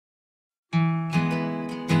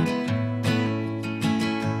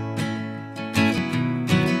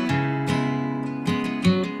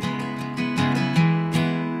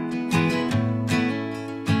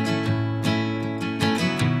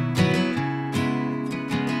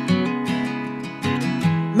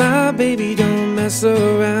My baby don't mess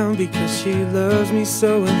around because she loves me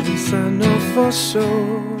so, at least I know for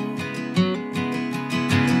sure.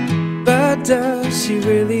 But does she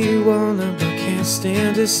really wanna, but can't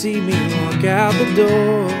stand to see me walk out the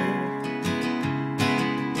door?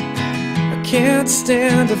 I can't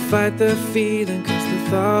stand to fight the feeling, cause the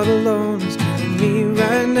thought alone is killing me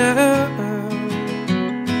right now.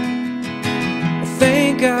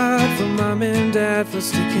 Thank God for Mom and Dad for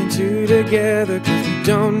sticking two together, cause we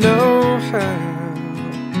don't know how.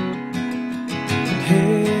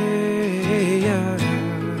 Hey, yeah.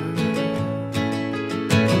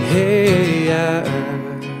 Hey, yeah.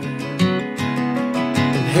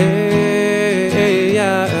 Hey,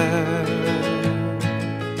 yeah.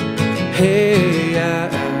 Hey, yeah.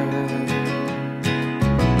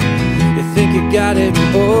 You think you got it,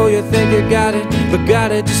 oh, you think you got it, but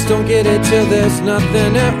got it, just don't get it till there's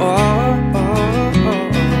nothing at all.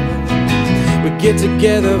 We get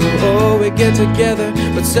together, oh, we get together,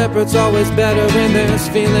 but separate's always better when there's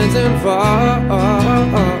feelings involved.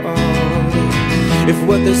 If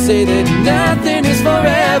what they say that nothing is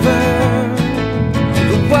forever,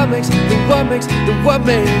 what makes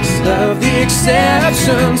love the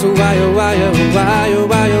exceptions? Why, oh, why, oh, why, oh,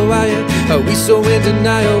 why, oh, why are we so in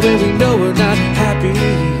denial when we know we're not happy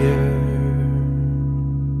here?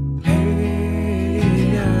 Hey,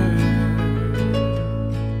 yeah.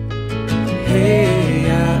 Hey,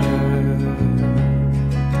 yeah.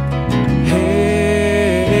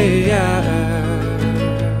 Hey, yeah.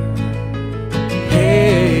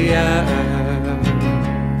 Hey, yeah.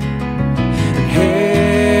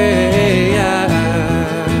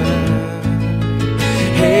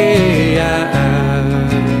 Hey, yeah.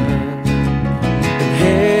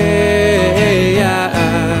 Hey, yeah.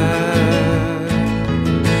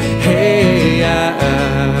 Hey, yeah.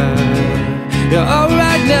 You're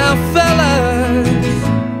alright now, fellas.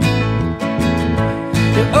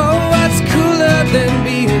 Oh, what's cooler than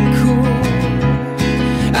being cool?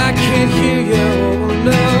 I can't hear you, oh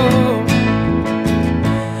no.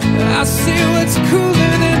 I see what's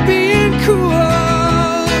cooler than being cool.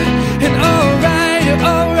 And alright,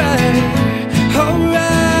 alright, alright.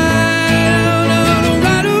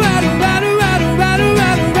 Alright, alright, alright, alright, alright, alright,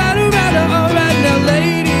 alright, alright. Alright now,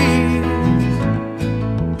 ladies,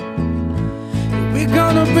 we're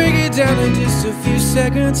gonna break it down in just a few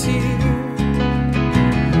seconds here.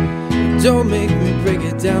 Don't make me break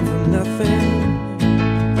it down for nothing.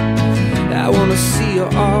 I wanna see you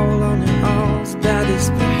all on your all's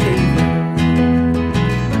baddest behavior.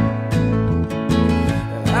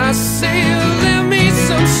 I say lend me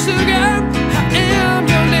some sugar, I am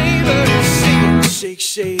your neighbor. Shake,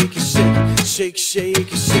 shake, shake, shake, shake,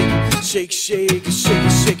 shake, shake, shake, shake,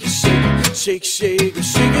 shake, shake, shake, shake,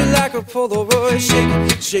 shake it like a Polaroid. Shake,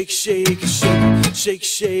 shake, shake, shake, shake, shake,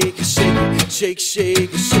 shake, shake, shake,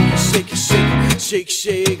 shake, shake, shake,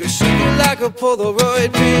 shake, shake it like a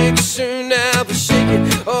Polaroid picture now. But shake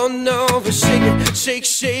it, oh no, but shake it, shake,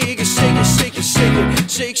 shake, shake it, shake it, shake it,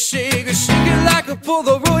 shake, shake, shake it like a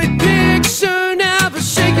Polaroid picture.